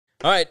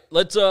All right,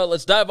 let's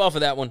dive off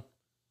of that one.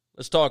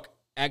 Let's talk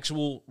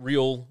actual,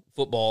 real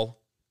football.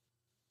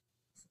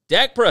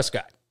 Dak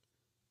Prescott.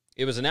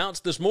 It was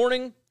announced this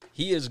morning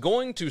he is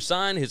going to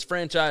sign his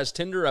franchise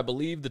tender. I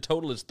believe the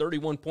total is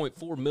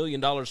 $31.4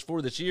 million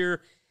for this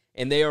year,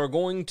 and they are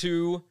going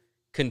to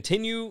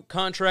continue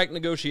contract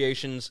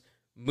negotiations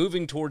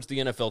moving towards the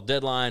NFL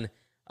deadline.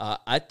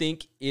 I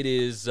think it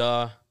is.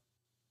 I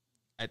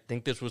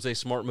think this was a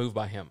smart move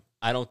by him.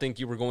 I don't think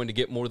you were going to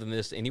get more than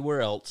this anywhere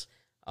else.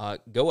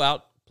 Go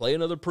out, play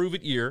another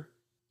prove-it year.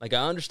 Like,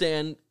 I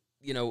understand,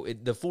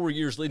 the 4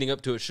 years leading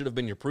up to it should have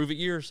been your prove-it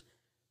years,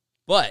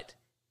 but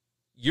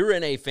you're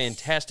in a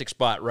fantastic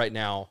spot right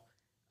now.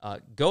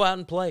 Go out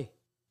and play.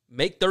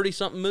 Make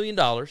 $30-something million.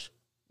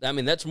 I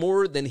mean, that's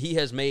more than he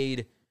has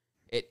made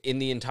in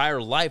the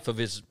entire life of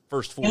his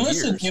first 4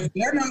 years. And listen, if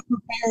they're not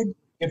prepared,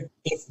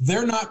 if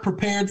they're not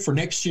prepared for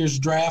next year's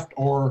draft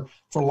or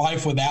for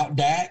life without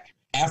Dak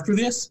after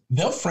this,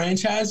 they'll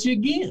franchise you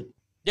again.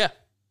 Yeah.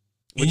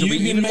 Which will be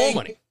even more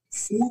money.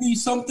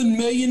 40-something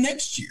million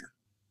next year.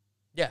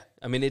 Yeah.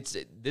 I mean,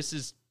 this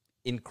is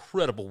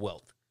incredible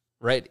wealth,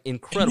 right?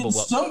 Incredible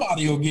wealth.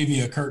 Somebody will give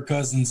you a Kirk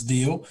Cousins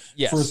deal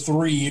for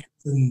 3 years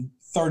and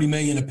 $30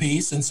 million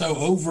apiece. And so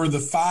over the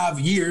 5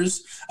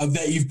 years of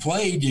that you've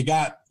played, you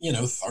got,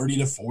 $30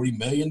 to $40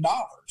 million.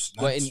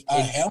 That's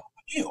a hell of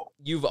a deal.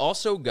 You've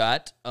also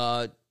got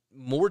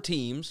more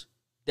teams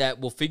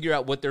that will figure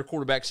out what their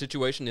quarterback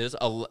situation is.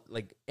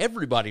 Like,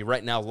 everybody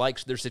right now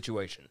likes their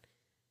situation.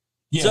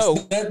 Yes, so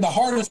the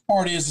hardest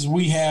part is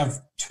we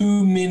have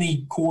too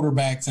many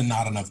quarterbacks and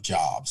not enough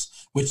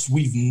jobs, which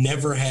we've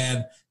never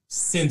had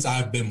since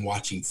I've been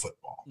watching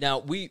football. Now,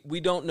 we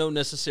don't know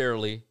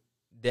necessarily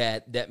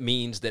that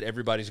means that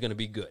everybody's going to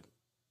be good.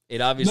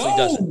 It obviously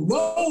doesn't.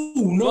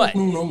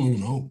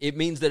 No. It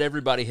means that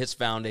everybody has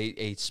found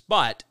a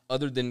spot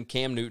other than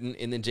Cam Newton,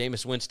 and then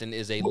Jameis Winston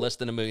is a less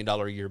than $1 million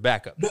a year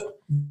backup.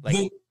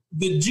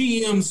 The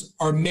GMs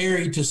are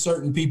married to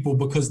certain people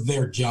because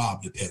their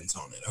job depends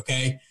on it,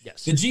 okay?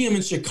 Yes. The GM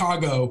in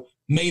Chicago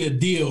made a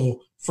deal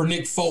for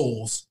Nick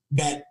Foles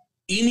that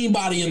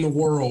anybody in the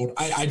world,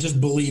 I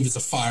just believe, is a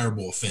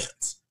fireable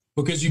offense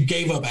because you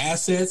gave up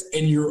assets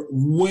and you're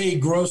way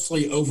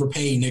grossly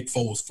overpaying Nick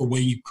Foles for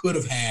when you could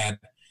have had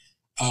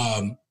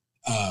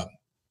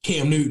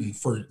Cam Newton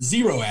for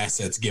zero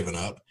assets given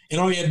up, and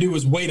all you had to do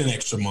was wait an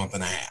extra month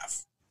and a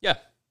half. Yeah.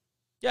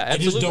 Yeah,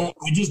 absolutely.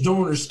 I just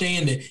don't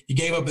understand it. You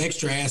gave up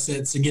extra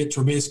assets to get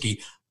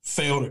Trubisky.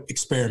 Failed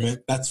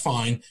experiment. That's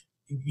fine.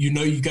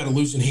 You got a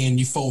losing hand.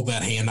 You fold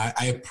that hand.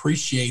 I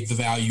appreciate the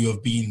value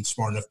of being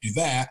smart enough to do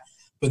that.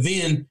 But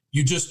then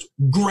you just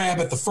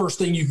grab at the first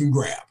thing you can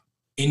grab.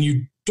 And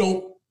you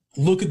don't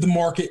look at the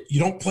market.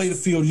 You don't play the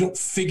field. You don't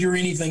figure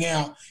anything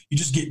out. You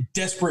just get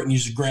desperate and you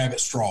just grab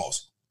at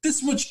straws.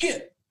 This is what you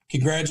get.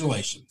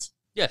 Congratulations.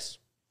 Yes.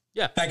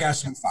 Yeah. That guy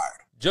should be fired.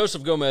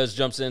 Joseph Gomez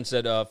jumps in and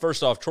said,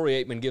 first off,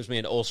 Troy Aikman gives me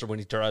an ulcer when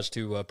he tries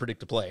to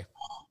predict a play.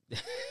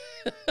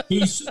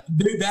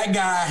 That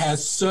guy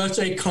has such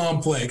a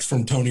complex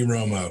from Tony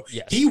Romo.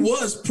 Yes. He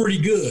was pretty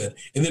good,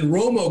 and then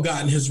Romo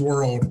got in his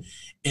world,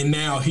 and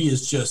now he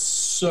is just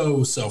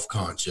so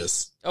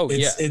self-conscious.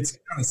 It's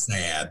kind of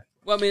sad.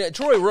 Well, I mean,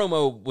 Troy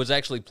Romo was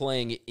actually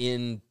playing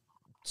in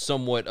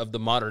somewhat of the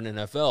modern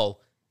NFL.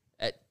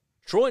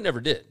 Troy never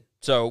did.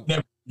 So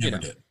Never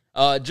did.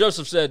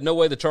 Joseph said, no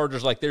way the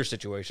Chargers like their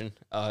situation.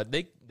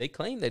 They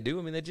claim they do.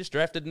 I mean, they just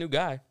drafted a new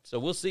guy. So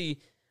we'll see.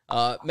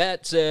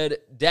 Matt said,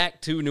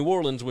 Dak to New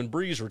Orleans when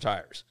Breeze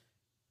retires.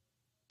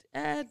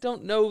 I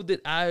don't know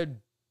that I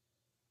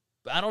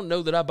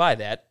buy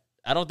that.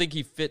 I don't think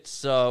he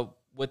fits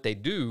what they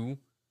do.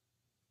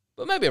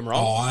 But maybe I'm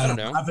wrong. I don't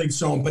know. I think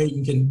Sean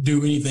Payton can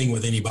do anything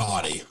with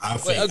anybody. I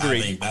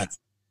think that's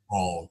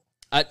wrong.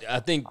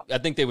 I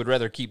think they would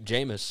rather keep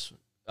Jameis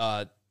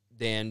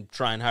than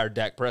try and hire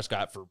Dak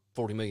Prescott for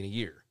 $40 million a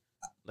year.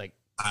 Like,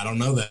 I don't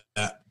know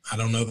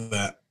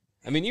that.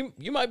 I mean,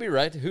 you might be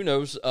right. Who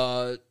knows?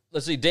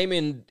 Let's see.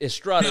 Damian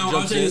Estrada jumps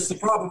I'll tell you in. This the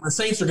problem the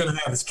Saints are going to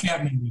have is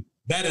cap meeting.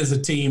 That is a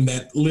team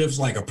that lives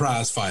like a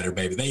prize fighter,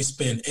 baby. They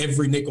spend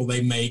every nickel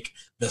they make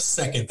the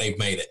second they've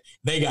made it.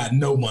 They got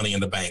no money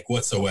in the bank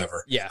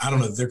whatsoever. Yeah. I don't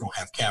know if they're going to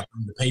have cap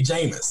room to pay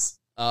Jameis.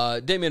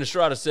 Damian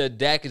Estrada said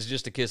Dak is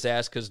just a kiss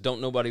ass because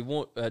nobody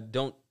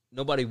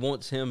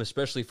wants him,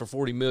 especially for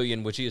 $40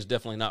 million, which he is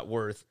definitely not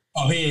worth.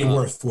 Oh, he ain't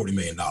worth $40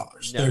 million. No.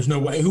 There's no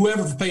way.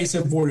 Whoever pays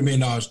him $40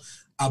 million,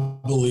 I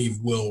believe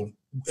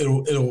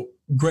it'll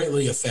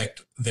greatly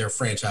affect their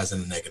franchise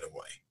in a negative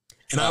way.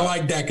 And I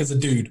like Dak as a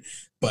dude,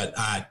 but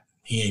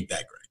he ain't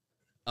that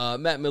great.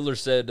 Matt Miller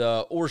said,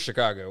 or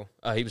Chicago.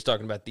 He was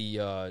talking about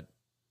the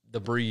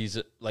Breeze,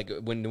 like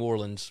when New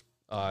Orleans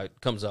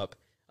comes up.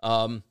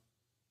 I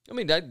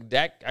mean,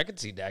 Dak, I could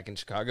see Dak in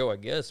Chicago, I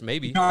guess,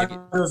 maybe.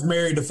 Chicago's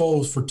married to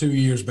Foles for 2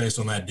 years based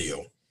on that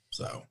deal.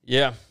 So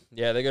yeah,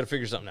 they got to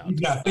figure something out. He's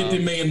got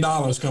 $50 million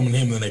coming to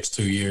him in the next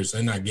 2 years.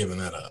 They're not giving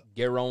that up.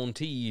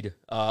 Guaranteed.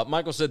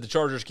 Michael said the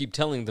Chargers keep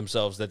telling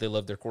themselves that they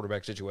love their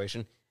quarterback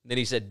situation. Then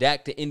he said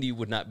Dak to Indy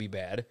would not be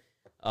bad.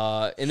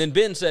 And then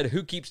Ben said,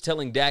 who keeps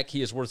telling Dak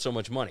he is worth so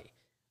much money?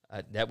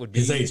 That would be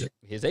his agent.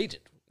 His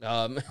agent.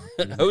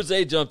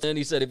 Jose jumped in.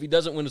 He said if he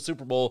doesn't win the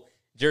Super Bowl,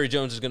 Jerry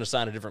Jones is going to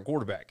sign a different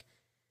quarterback.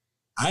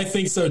 I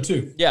think so,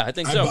 too. Yeah, I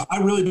think so. I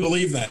really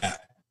believe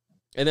that.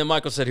 And then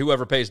Michael said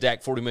whoever pays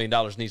Dak $40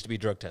 million needs to be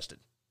drug tested.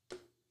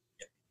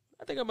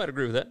 I think I might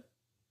agree with that.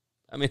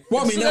 I mean,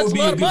 that would be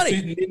a good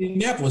fit in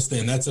Indianapolis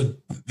then. That's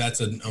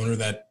an owner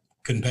that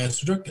couldn't pass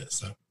the drug test.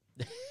 So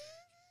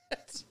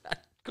I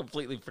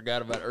completely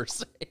forgot about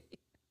Irsay.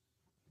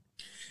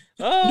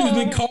 Dude's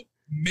been caught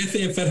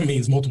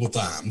methamphetamines multiple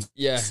times.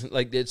 Yeah,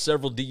 like did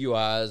several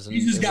DUIs.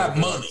 He's just got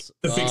money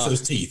to fix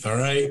those teeth, all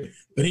right?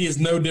 But he is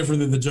no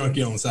different than the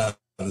junkie on the side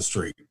of the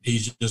street.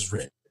 He's just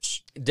rich.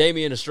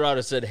 Damian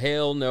Estrada said,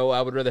 hell no,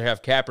 I would rather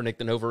have Kaepernick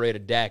than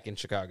overrated Dak in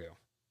Chicago.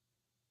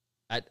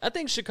 I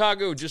think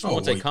Chicago just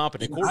wants a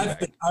competent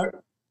quarterback.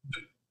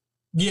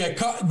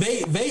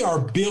 They are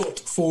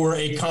built for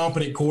a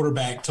competent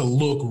quarterback to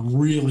look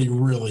really,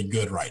 really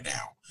good right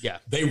now. Yeah.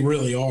 They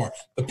really are.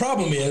 The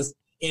problem is,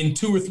 in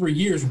 2 or 3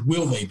 years,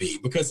 will they be?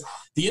 Because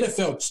the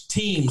NFL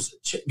teams,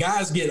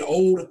 guys get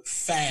old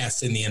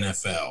fast in the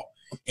NFL.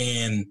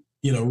 And,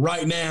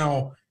 right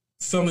now,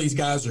 some of these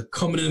guys are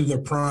coming into their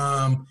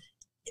prime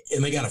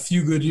and they got a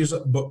few good years.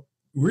 But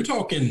we're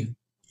talking,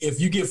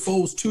 if you give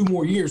Foles 2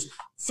 more years,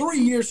 3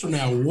 years from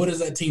now, what does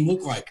that team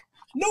look like?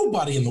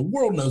 Nobody in the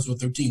world knows what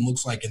their team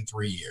looks like in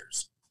 3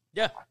 years.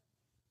 Yeah.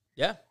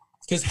 Yeah.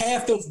 Because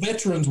half those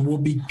veterans will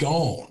be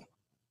gone.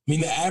 I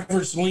mean, the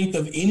average length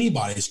of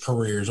anybody's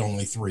career is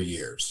only 3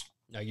 years.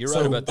 No, you're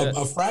right about that.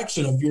 A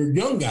fraction of your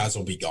young guys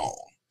will be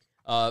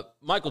gone.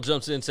 Michael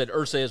jumps in and said,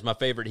 Irsay is my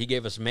favorite. He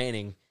gave us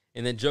Manning.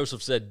 And then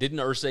Joseph said, didn't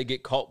Irsay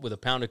get caught with a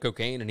pound of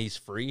cocaine and he's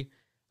free?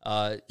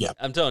 Yeah.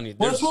 I'm telling you.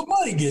 That's what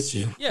money gets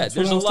you. Yeah,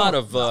 there's a lot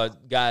of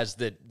guys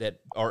that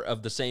are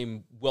of the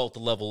same wealth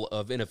level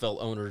of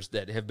NFL owners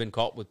that have been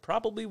caught with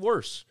probably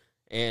worse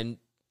and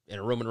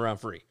are roaming around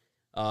free.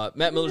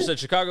 Matt Miller said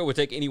Chicago would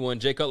take anyone.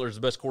 Jay Cutler is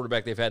the best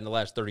quarterback they've had in the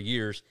last 30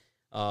 years.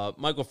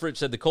 Michael Fritz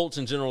said the Colts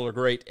in general are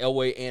great.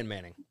 Elway and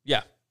Manning.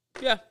 Yeah,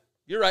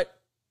 you're right.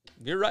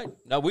 You're right.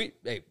 No, we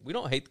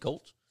don't hate the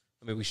Colts.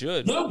 I mean, we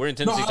should. No, we're in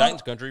Tennessee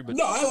Titans country, but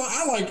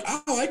I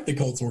like the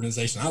Colts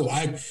organization.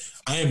 I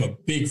am a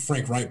big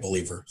Frank Wright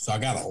believer, so I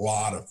got a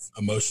lot of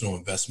emotional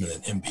investment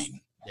in him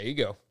being. There you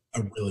go. I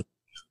really.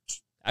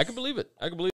 I can believe it.